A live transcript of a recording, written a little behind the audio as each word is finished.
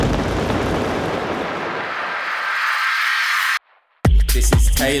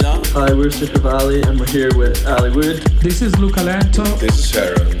Taylor. Hi, we're Sister Valley and we're here with Ali Wood. This is Luca Lento. This is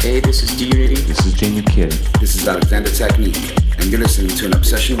Sharon. Hey, this is D-Unity. This is Junior Kid. This is Alexander Technique, and you're listening to An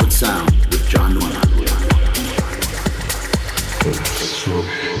Obsession with Sound with John Norman.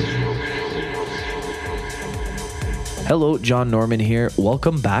 Hello, John Norman here.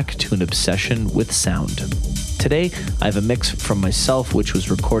 Welcome back to An Obsession with Sound. Today, I have a mix from myself which was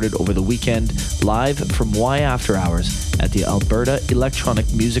recorded over the weekend live from Afterhours at the Alberta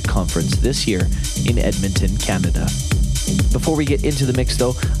Electronic Music Conference this year in Edmonton, Canada. Before we get into the mix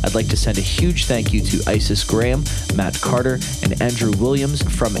though, I'd like to send a huge thank you to Isis Graham, Matt Carter, and Andrew Williams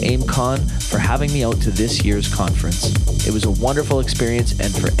from AEMCON for having me out to this year's conference. It was a wonderful experience,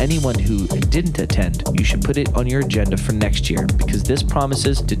 and for anyone who didn't attend, you should put it on your agenda for next year because this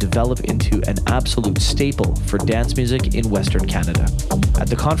promises to develop into an absolute staple for dance music in Western Canada. At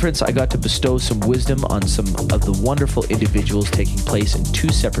the conference, I got to bestow some wisdom on some of the wonderful individuals taking place in two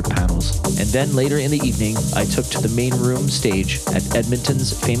separate panels, and then later in the evening, I took to the main room stage at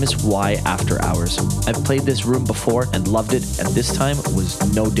Edmonton's famous Afterhours. I've played this room before and loved it, and this time was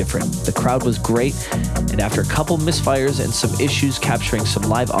no different. The crowd was great, and after a couple misfires and some issues capturing some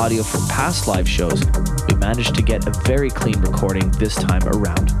live audio from past live shows, we managed to get a very clean recording this time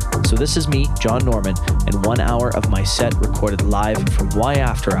around. So this is me, John Norman, and 1 hour of my set recorded live from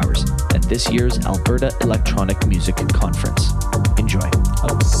Afterhours at this year's Alberta Electronic Music Conference. Enjoy.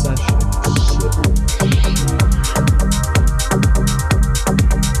 Obsession.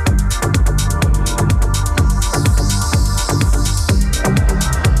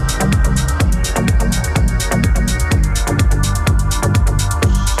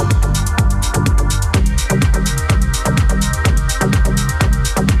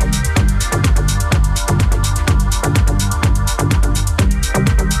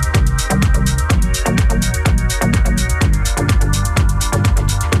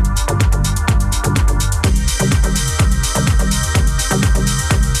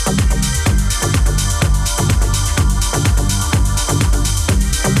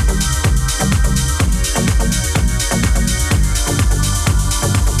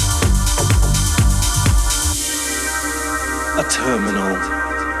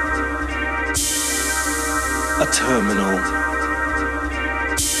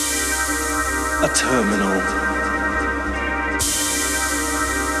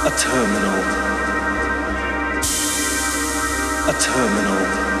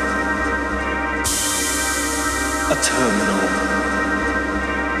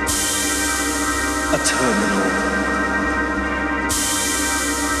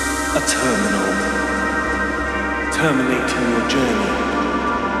 Terminating your journey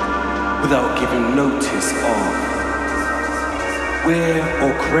without giving notice of where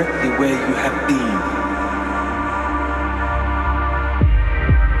or correctly where you have been.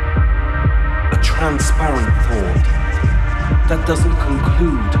 A transparent thought that doesn't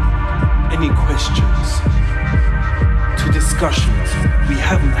conclude any questions to discussions we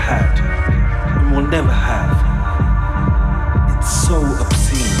haven't had and will never have. It's so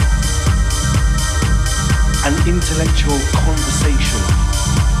obscene. An intellectual conversation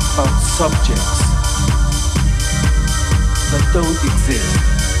about subjects that don't exist,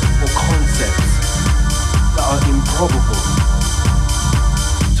 or concepts that are improbable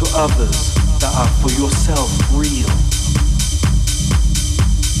to others, that are for yourself real.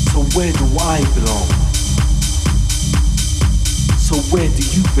 So where do I belong? So where do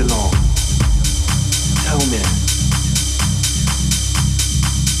you belong? Tell me.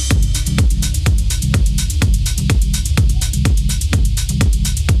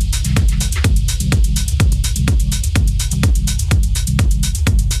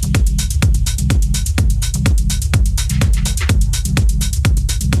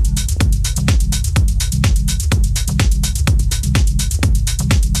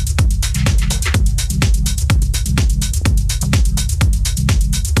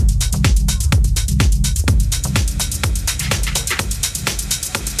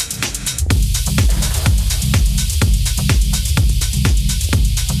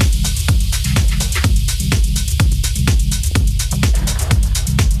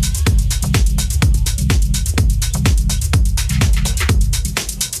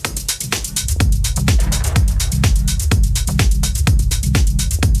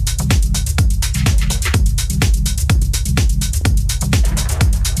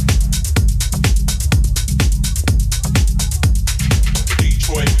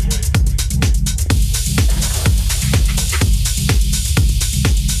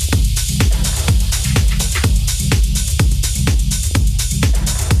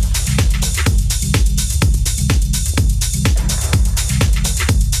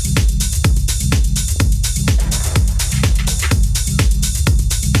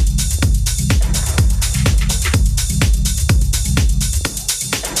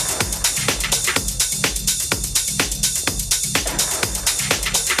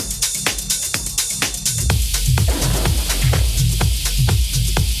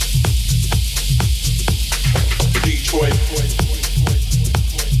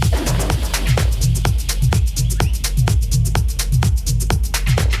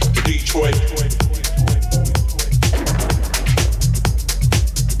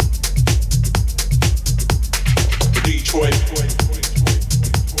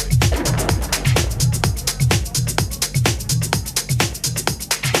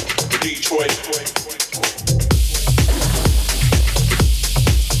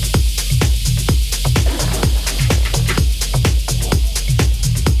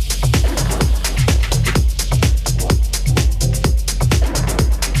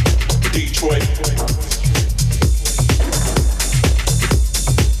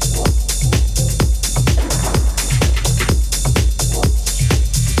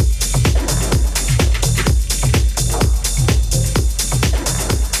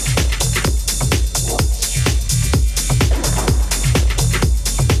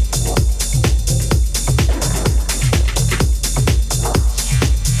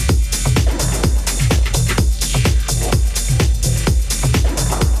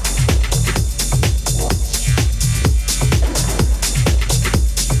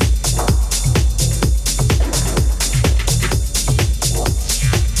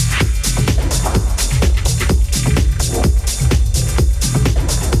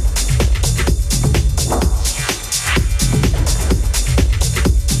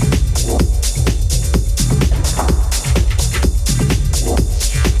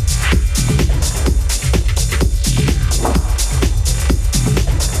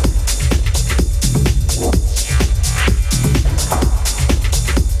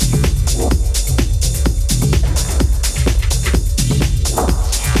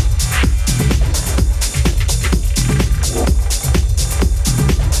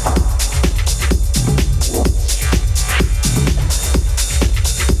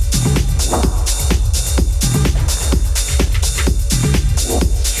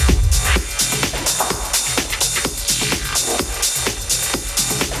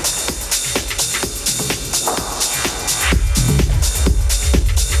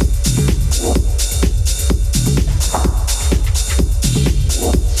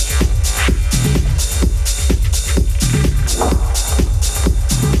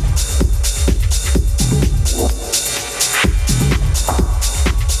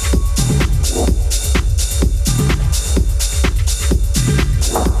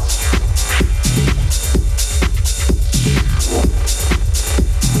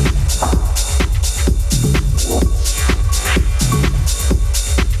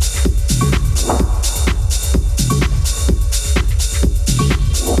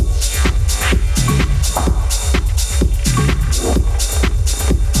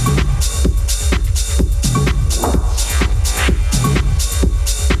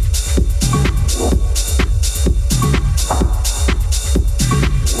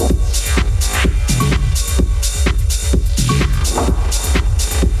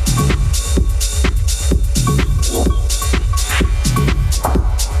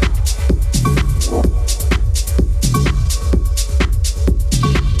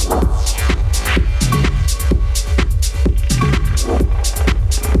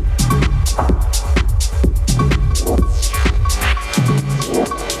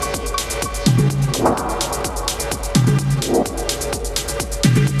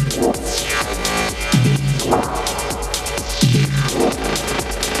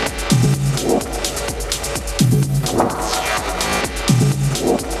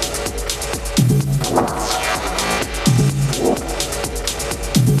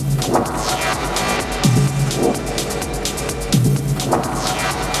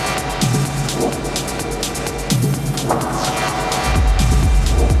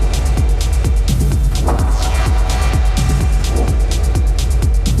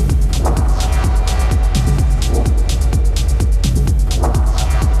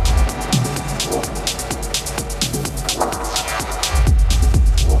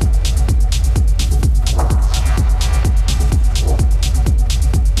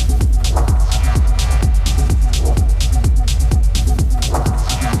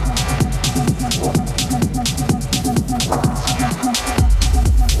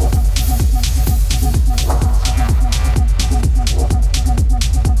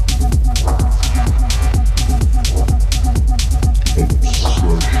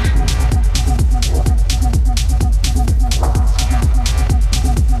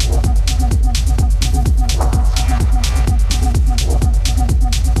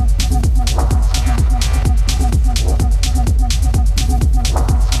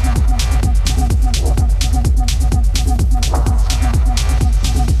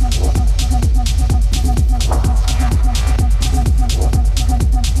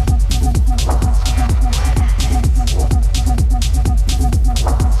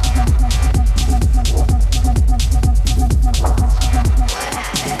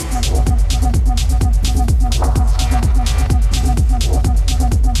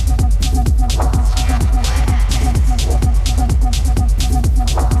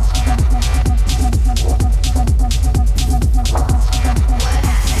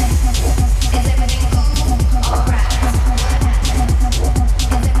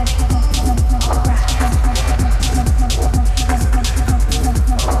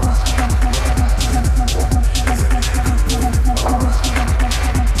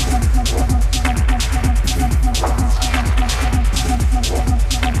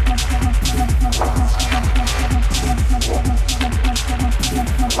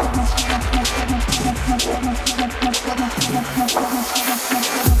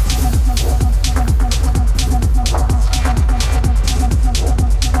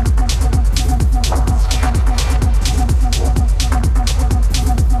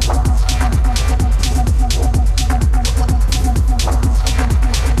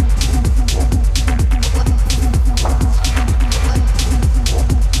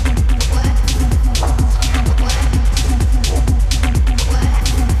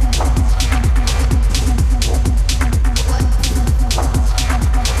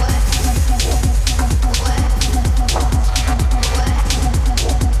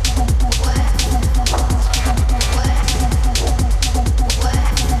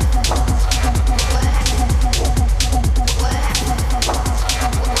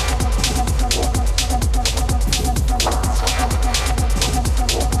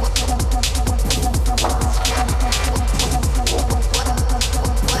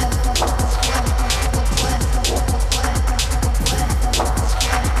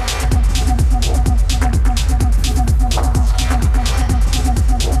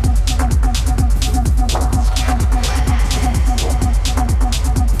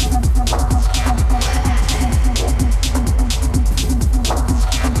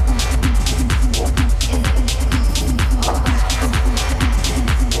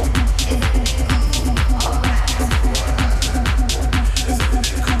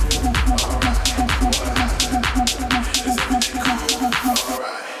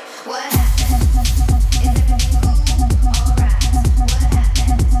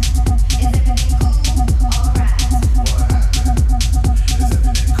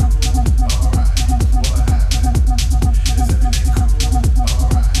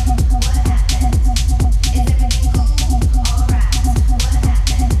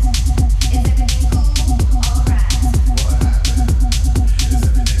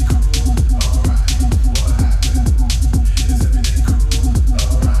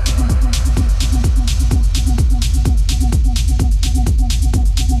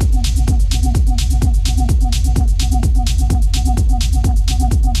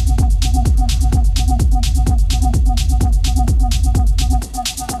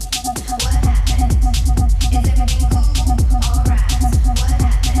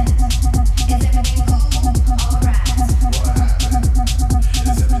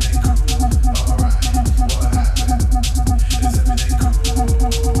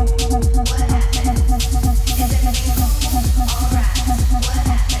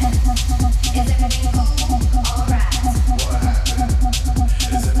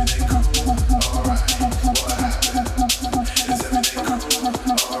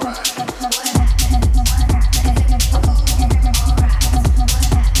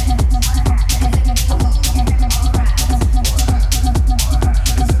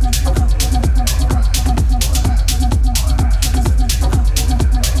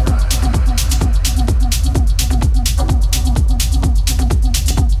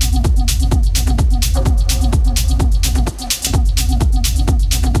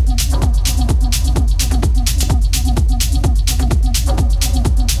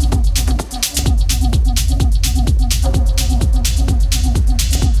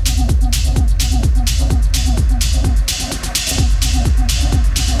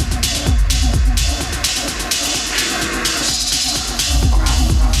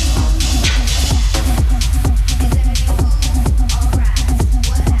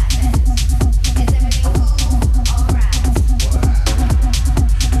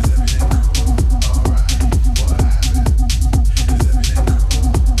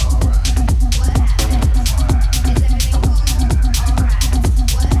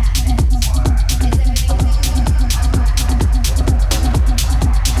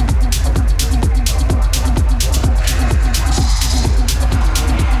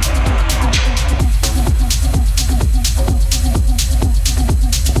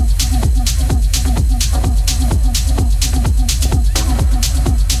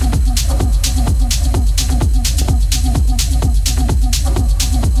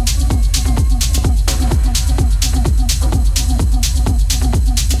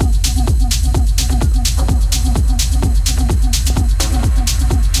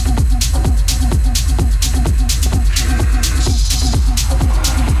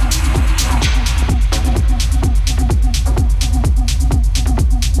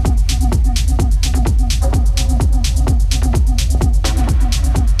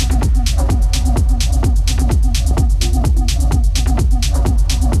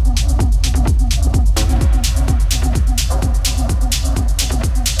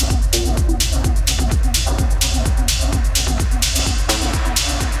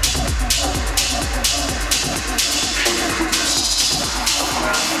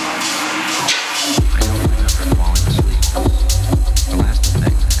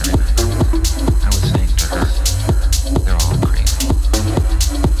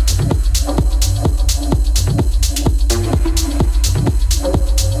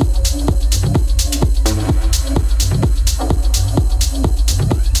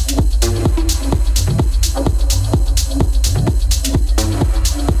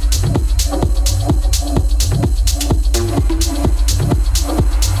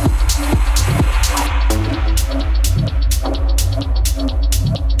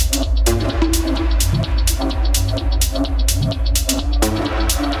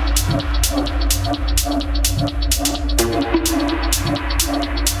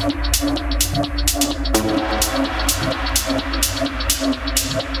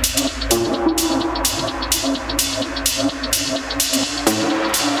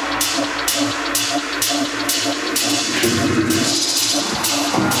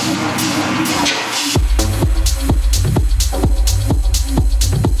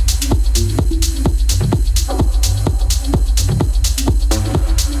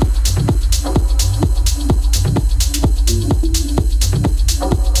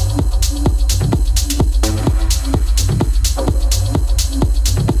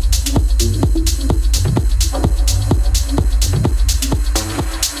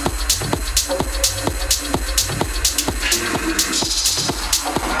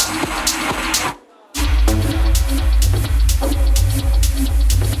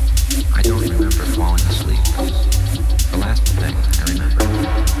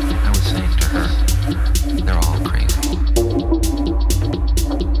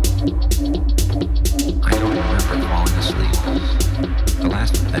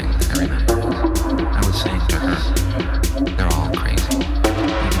 thing every night. I was saying to her, they're all crazy.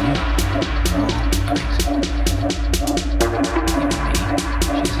 Even you, you're all crazy. Even me,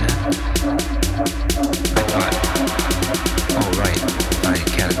 she said. I thought, oh right, I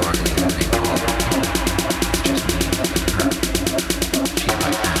categorically eliminate all of them. It's just me and her. She's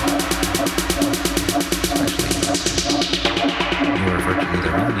like that. Especially you are virtually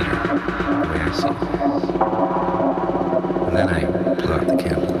their own leader, the way I see it. And then I blew out the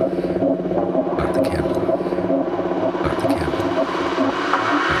candle.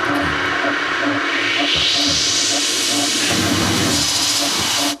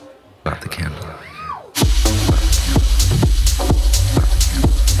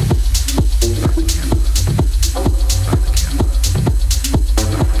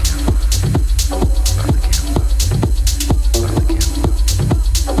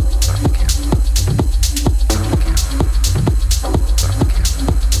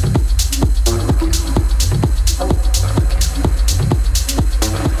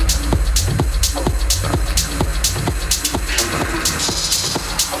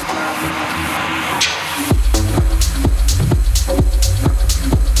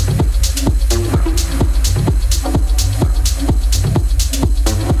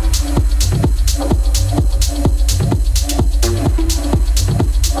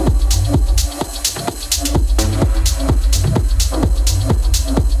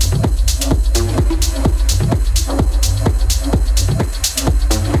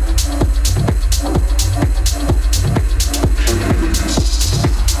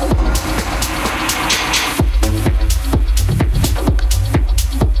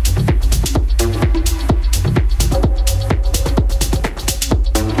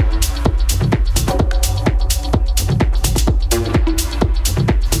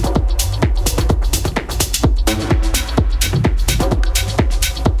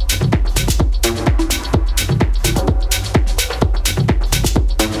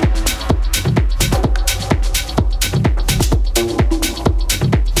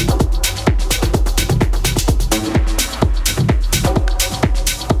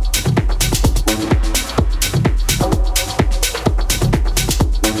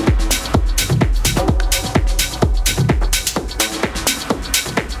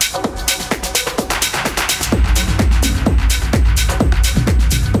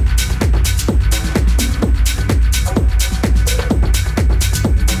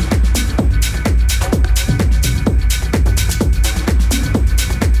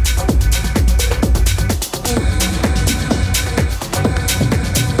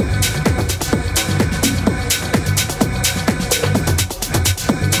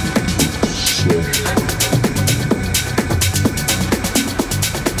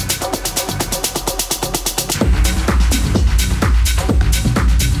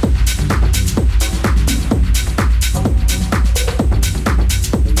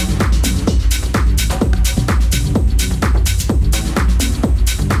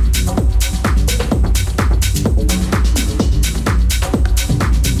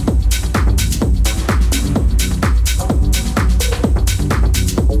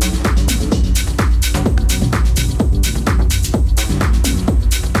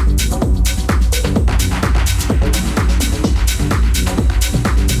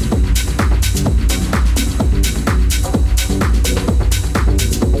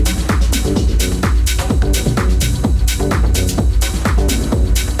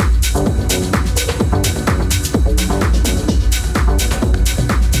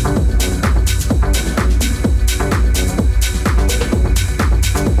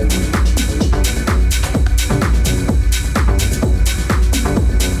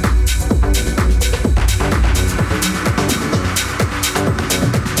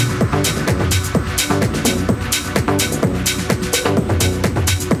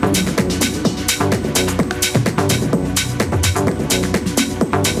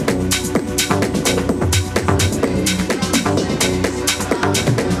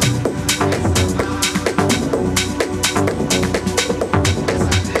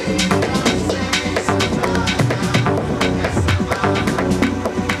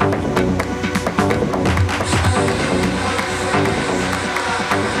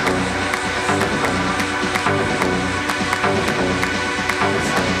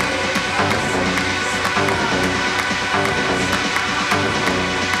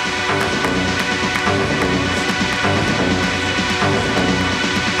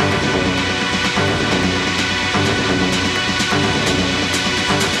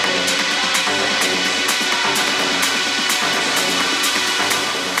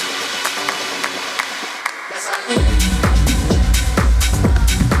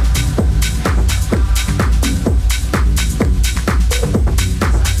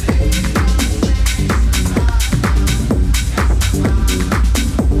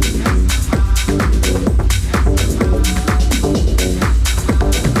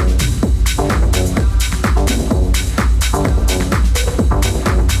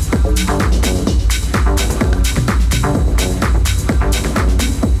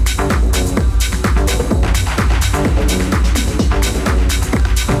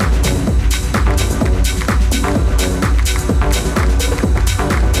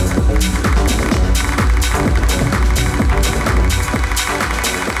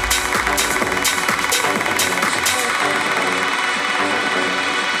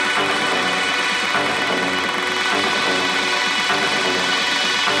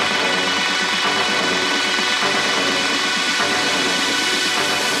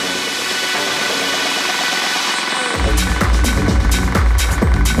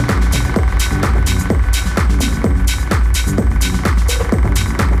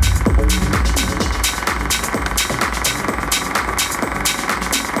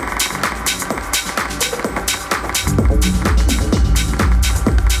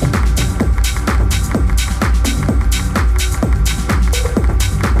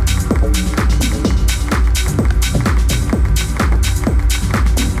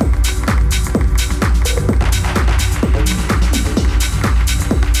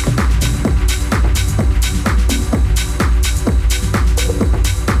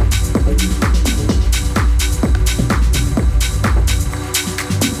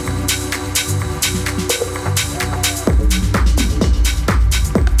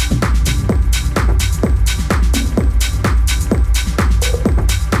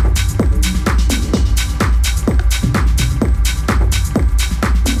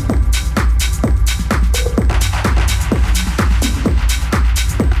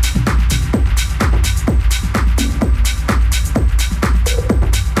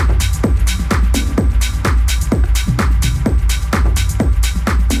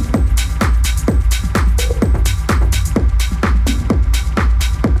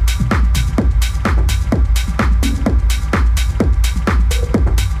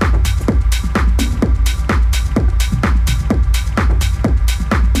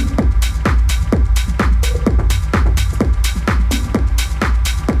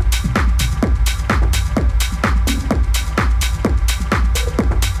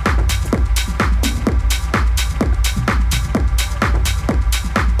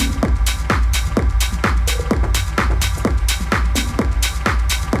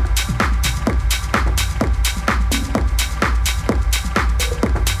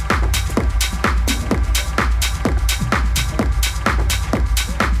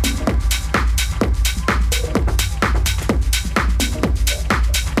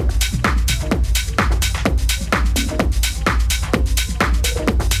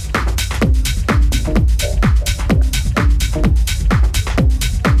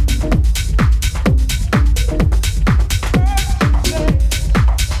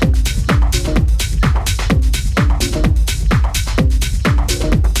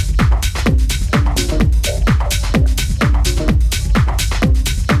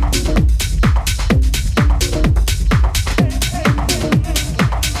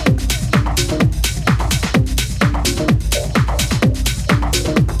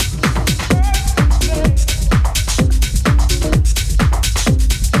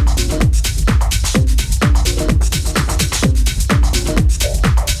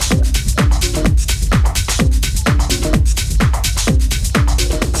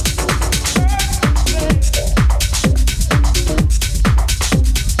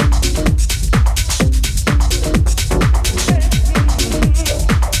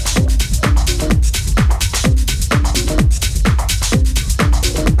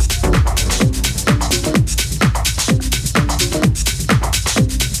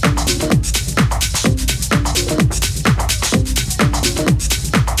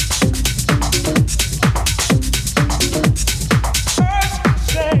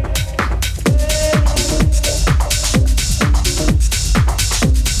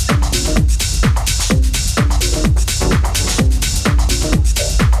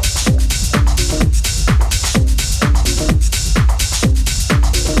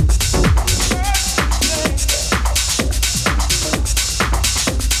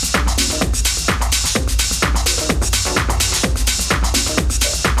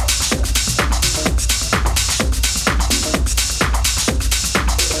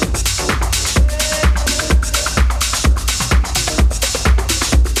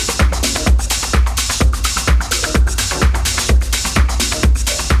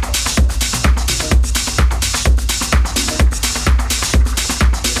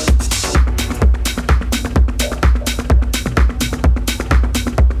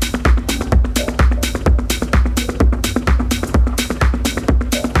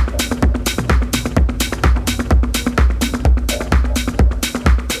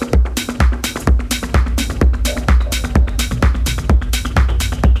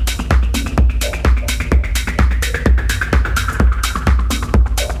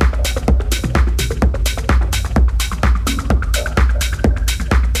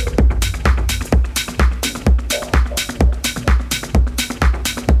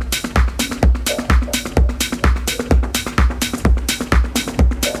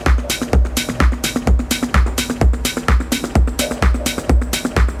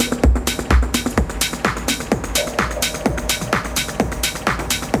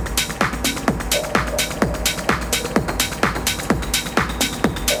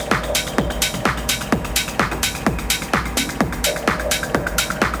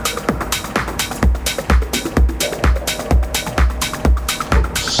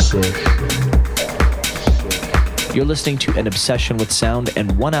 You're listening to An Obsession with Sound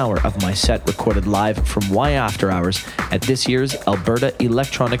and 1 hour of my set recorded live from Y After Hours at this year's Alberta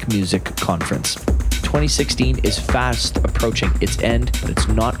Electronic Music Conference. 2016 is fast approaching its end, but it's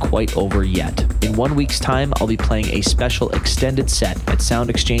not quite over yet. In 1 week's time, I'll be playing a special extended set at Sound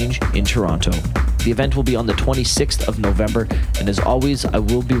Exchange in Toronto. The event will be on the 26th of November, and as always, I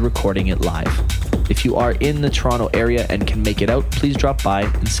will be recording it live. If you are in the Toronto area and can make it out, please drop by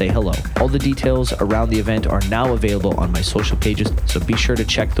and say hello. All the details around the event are now available on my social pages, so be sure to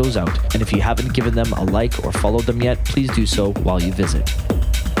check those out. And if you haven't given them a like or followed them yet, please do so while you visit.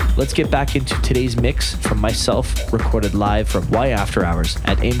 Let's get back into today's mix from myself, recorded live from Y After Hours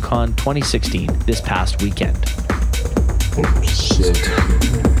at AEMCON 2016 this past weekend. Oh, shit.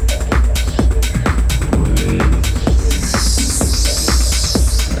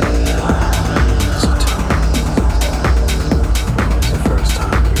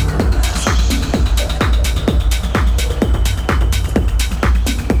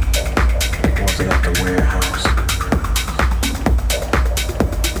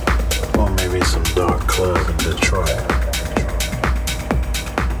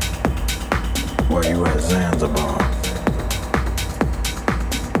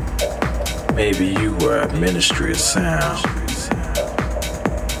 Maybe you were at Ministry of Sound.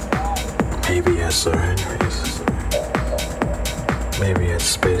 Maybe at Sir Henry's. Maybe at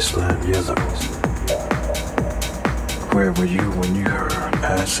Space Lab Yellow. Where were you when you heard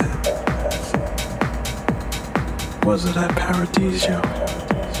Acid? Was it at Paradiso?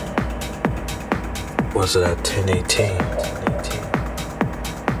 Was it at 1018?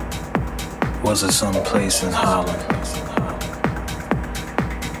 Was it someplace in Holland?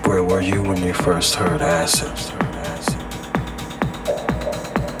 Where were you when you first heard Acid?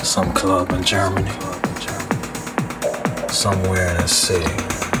 Some club in Germany? Somewhere in a city?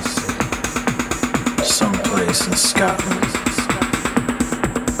 Someplace in Scotland?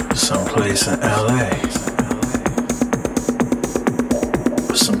 Someplace in LA?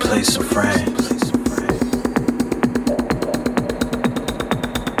 Someplace in France?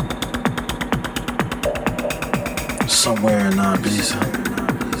 Somewhere in Ibiza?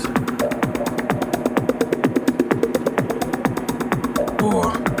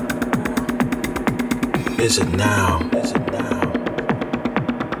 Or is it now? Is it now?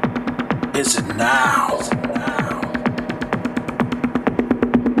 Is it now?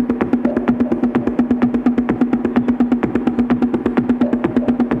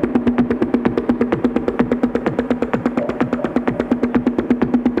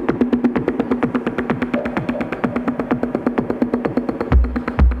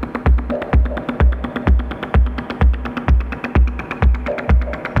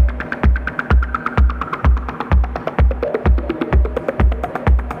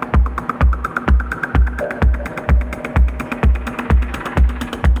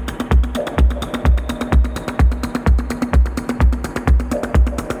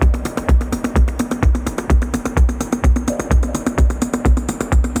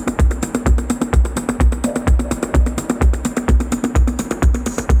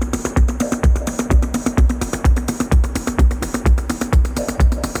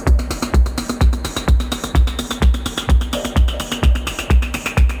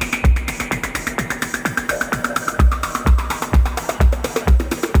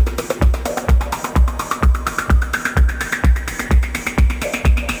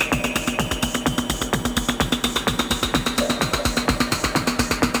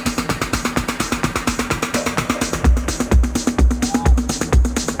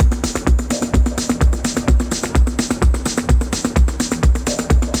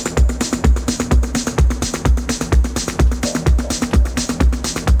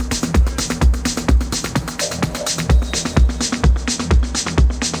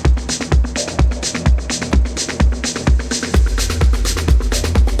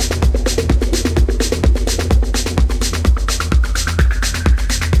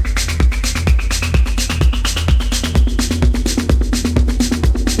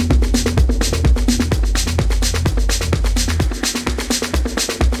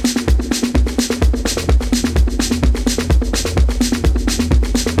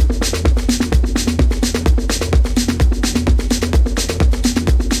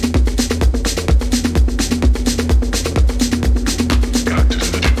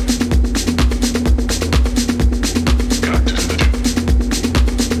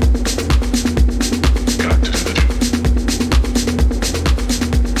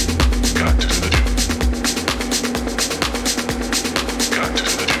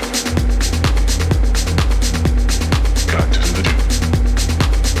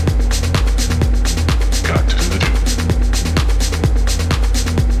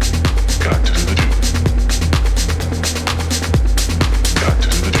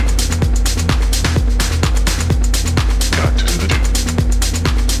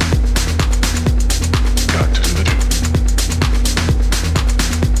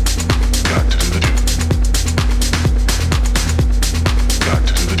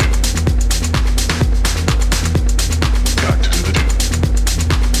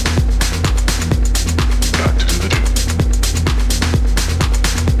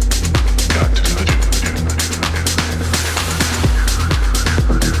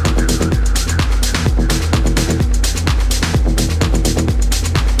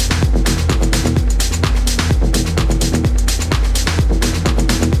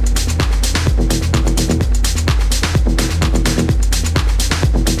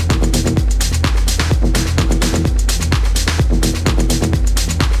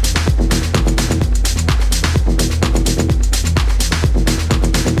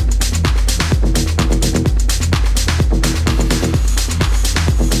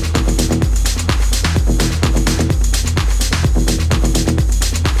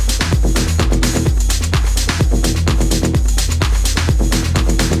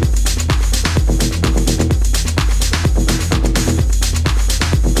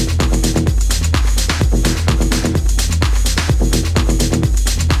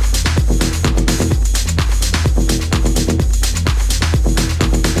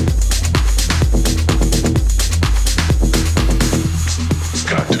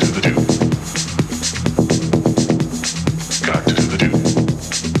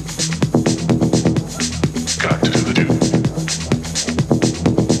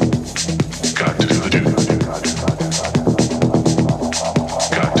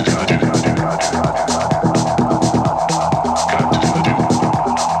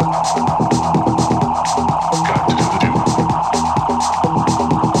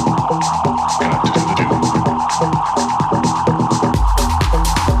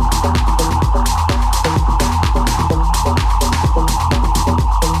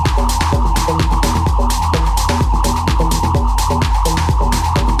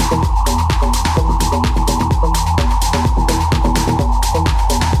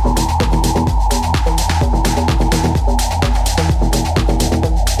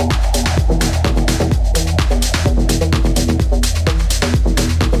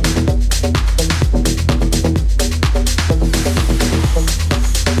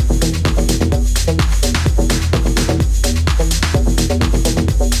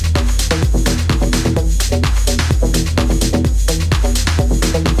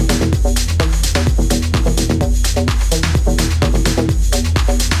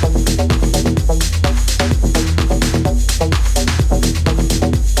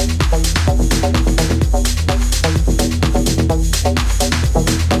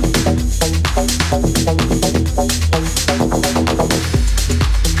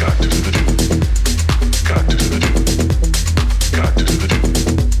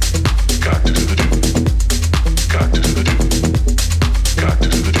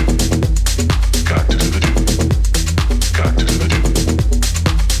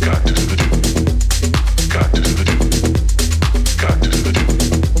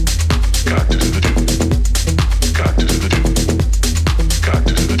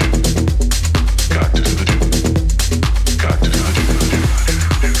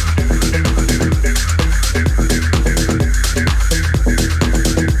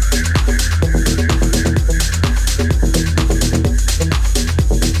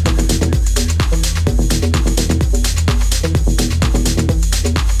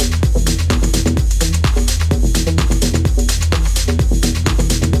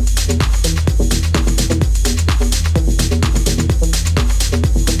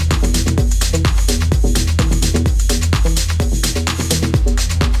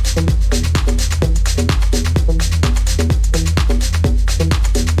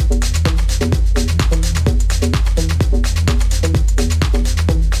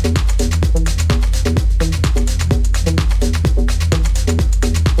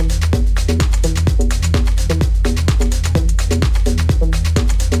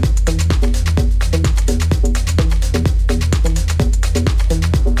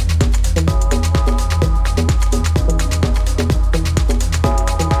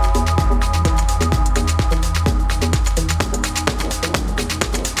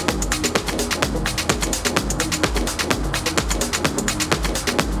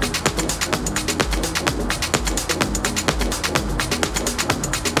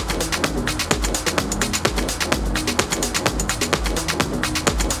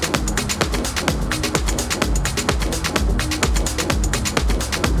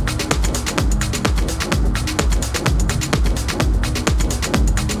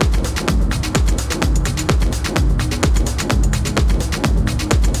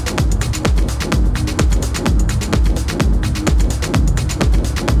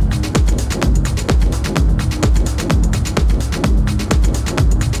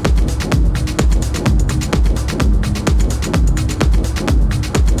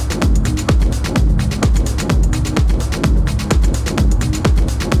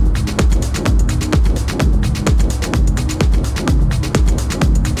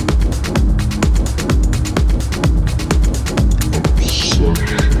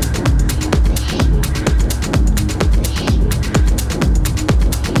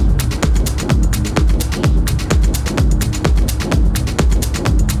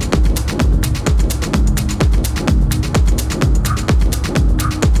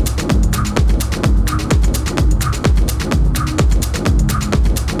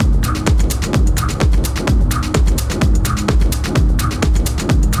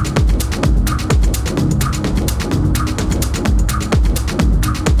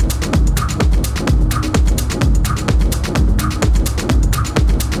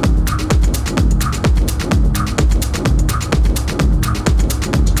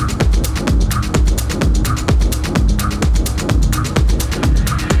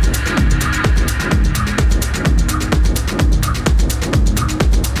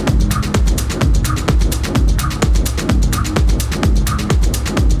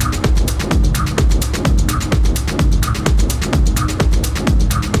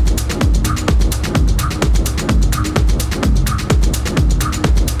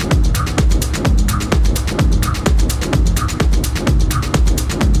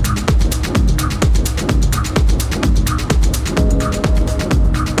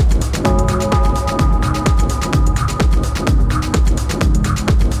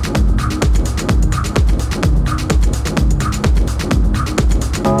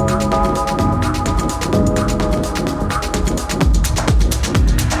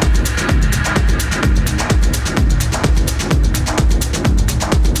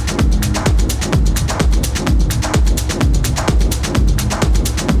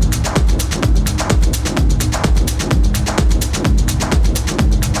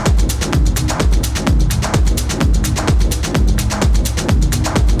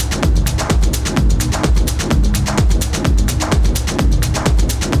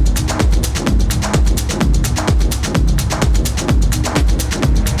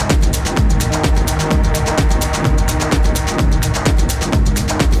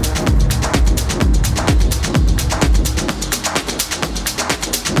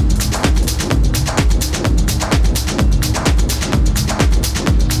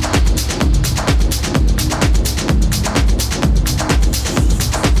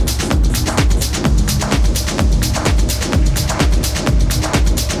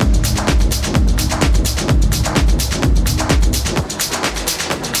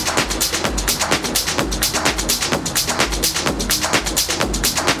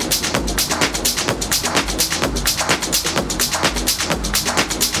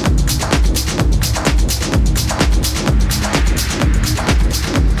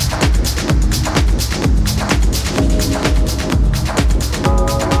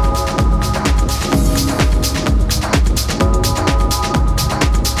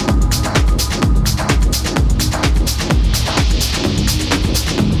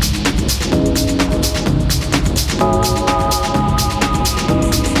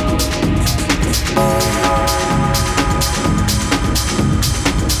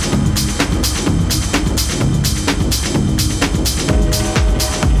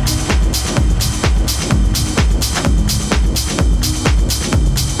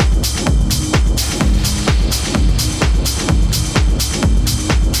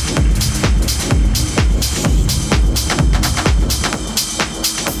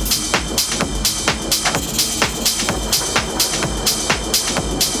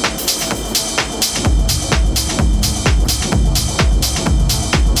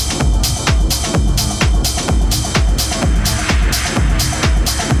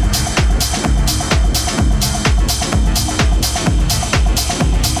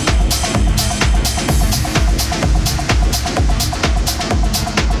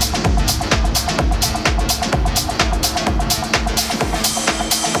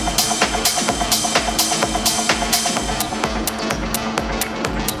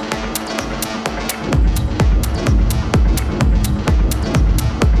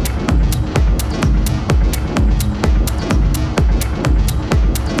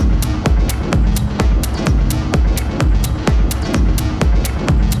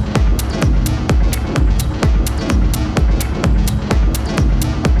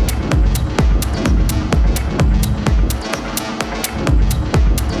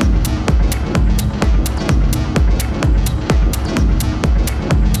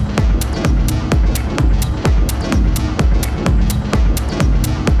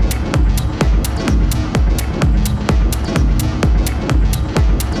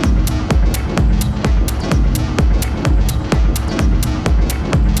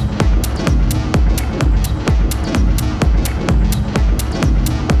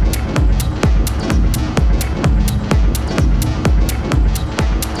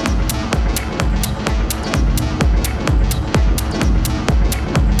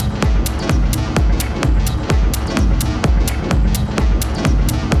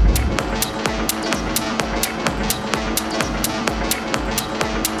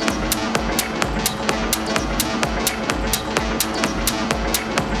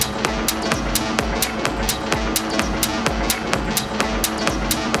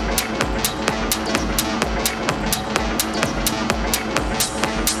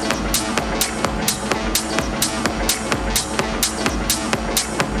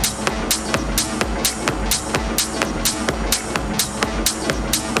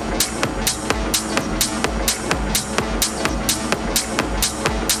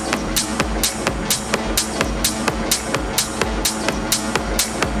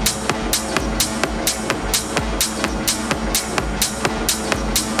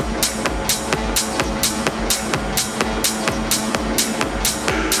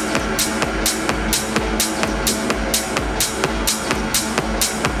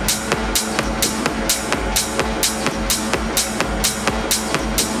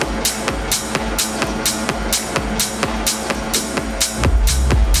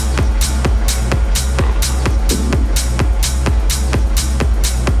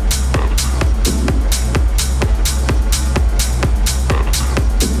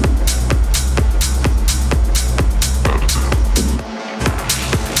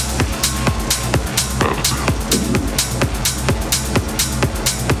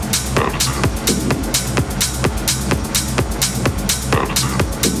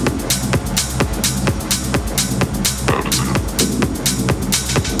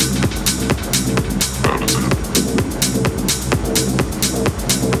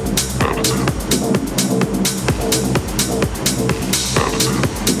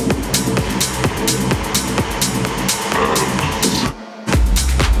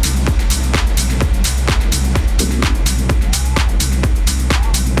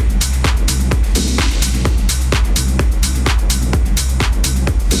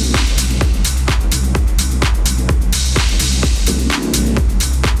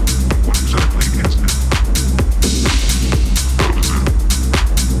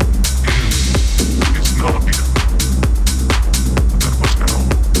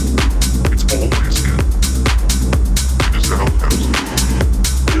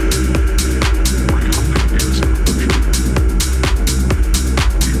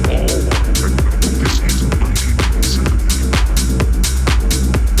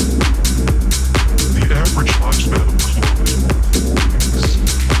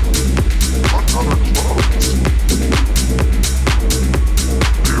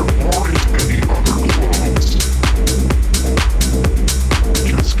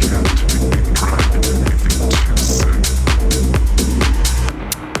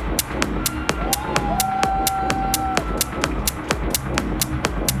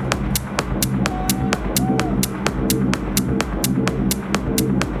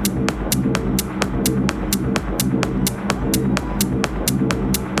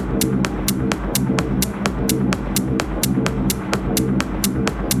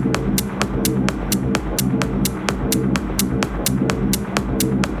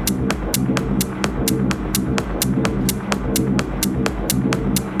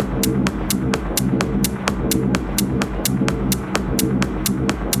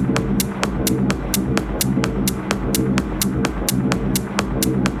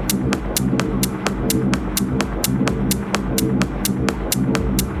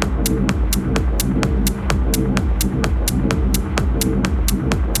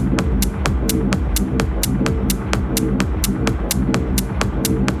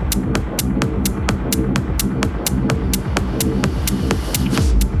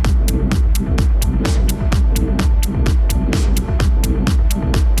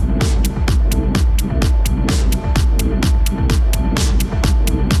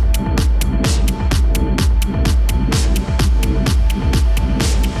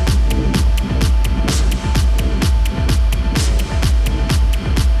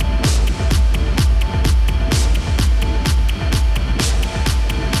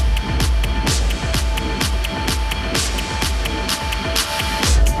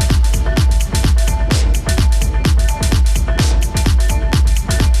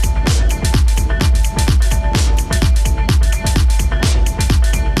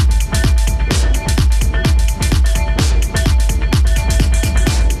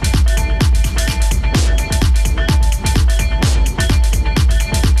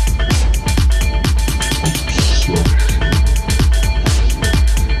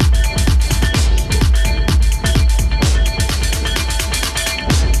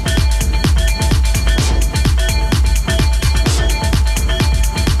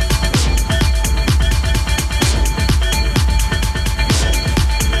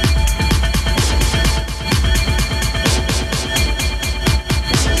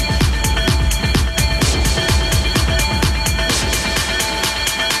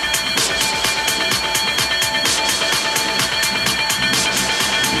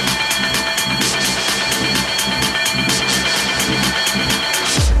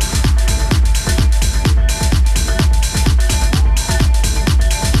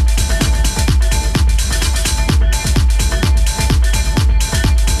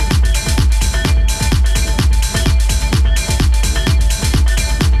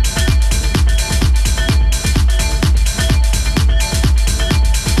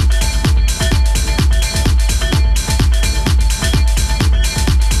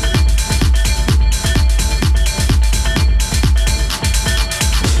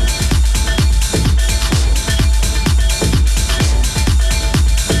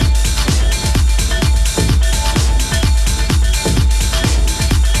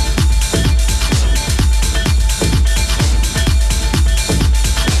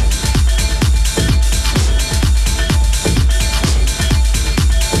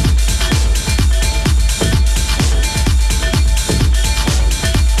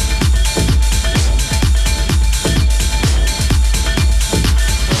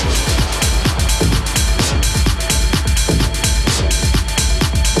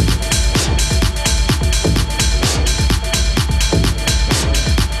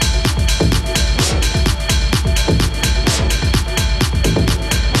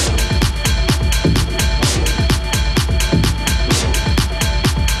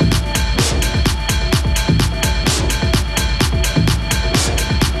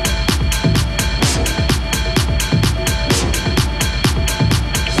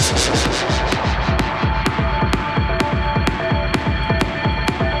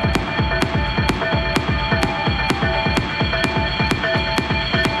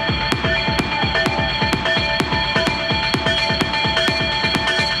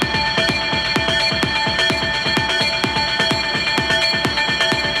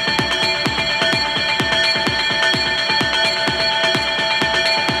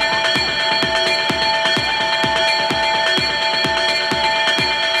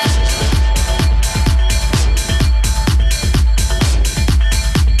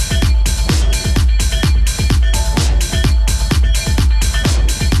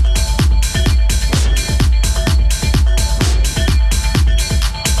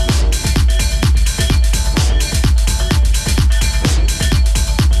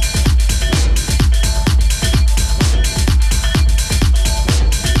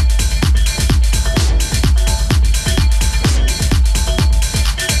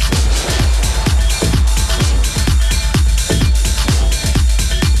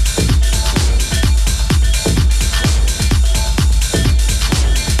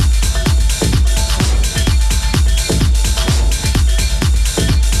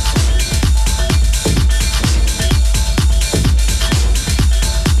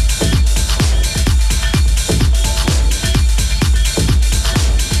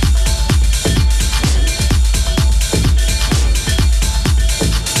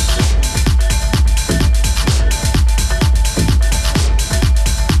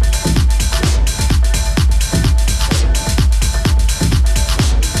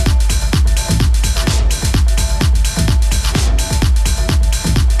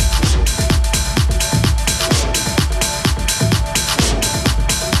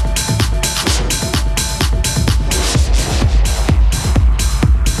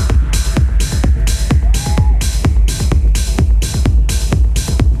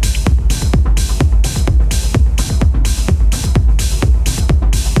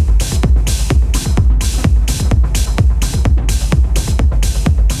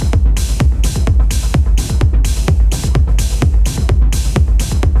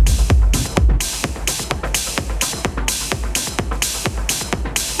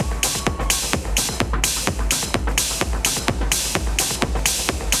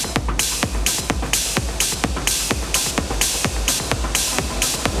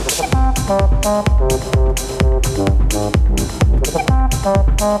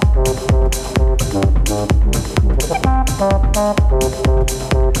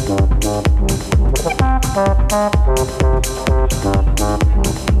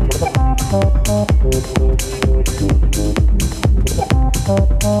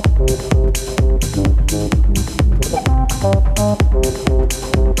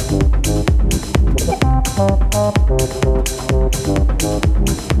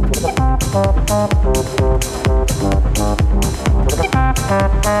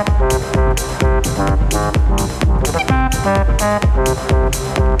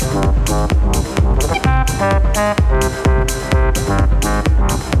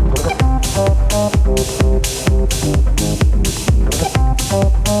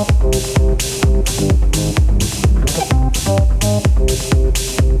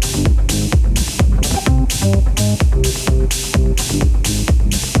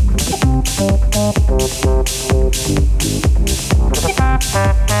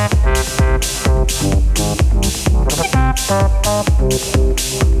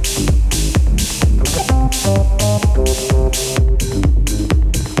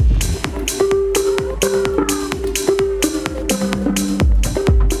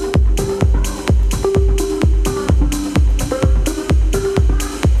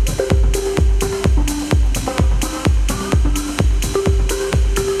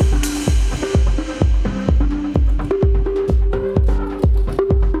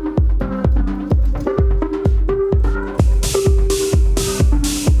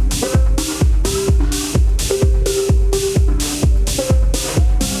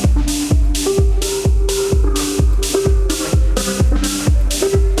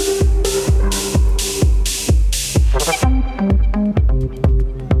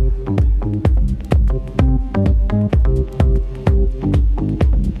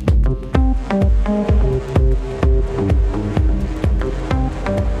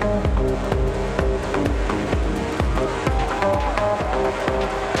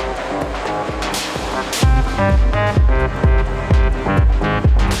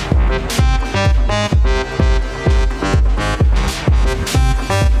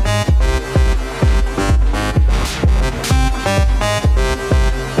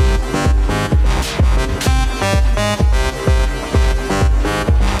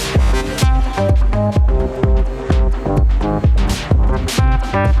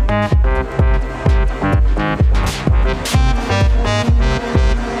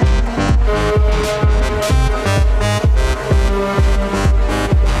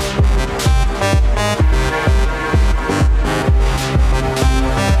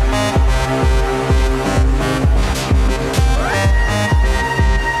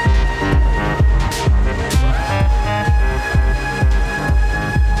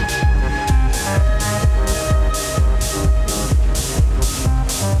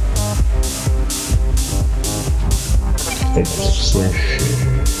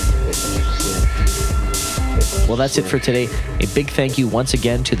 Well, that's it for today. A big thank you once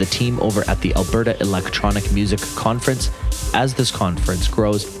again to the team over at the Alberta Electronic Music Conference. As this conference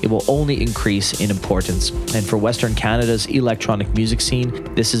grows, it will only increase in importance. And for Western Canada's electronic music scene,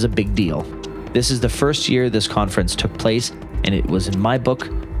 this is a big deal. This is the first year this conference took place, and it was, in my book,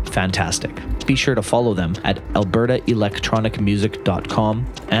 fantastic. Be sure to follow them at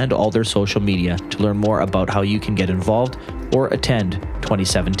albertaelectronicmusic.com and all their social media to learn more about how you can get involved or attend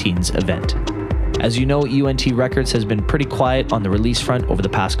 2017's event. As you know, UNT Records has been pretty quiet on the release front over the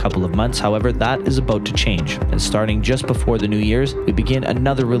past couple of months. However, that is about to change. And starting just before the New Year's, we begin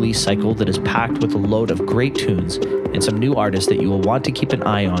another release cycle that is packed with a load of great tunes and some new artists that you will want to keep an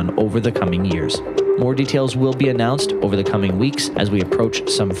eye on over the coming years. More details will be announced over the coming weeks as we approach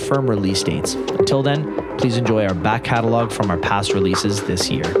some firm release dates. Until then, please enjoy our back catalog from our past releases this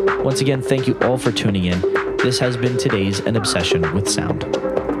year. Once again, thank you all for tuning in. This has been today's An Obsession with Sound.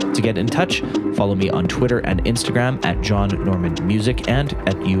 To get in touch, follow me on Twitter and Instagram at John Norman Music and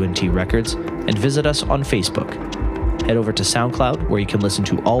at UNT Records, and visit us on Facebook. Head over to SoundCloud, where you can listen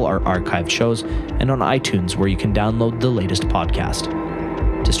to all our archived shows, and on iTunes, where you can download the latest podcast.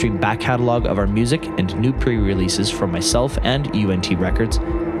 To stream back catalog of our music and new pre-releases from myself and UNT Records,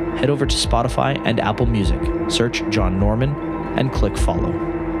 head over to Spotify and Apple Music, search John Norman, and click follow.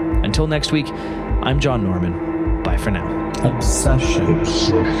 Until next week, I'm John Norman. Bye for now. Obsession.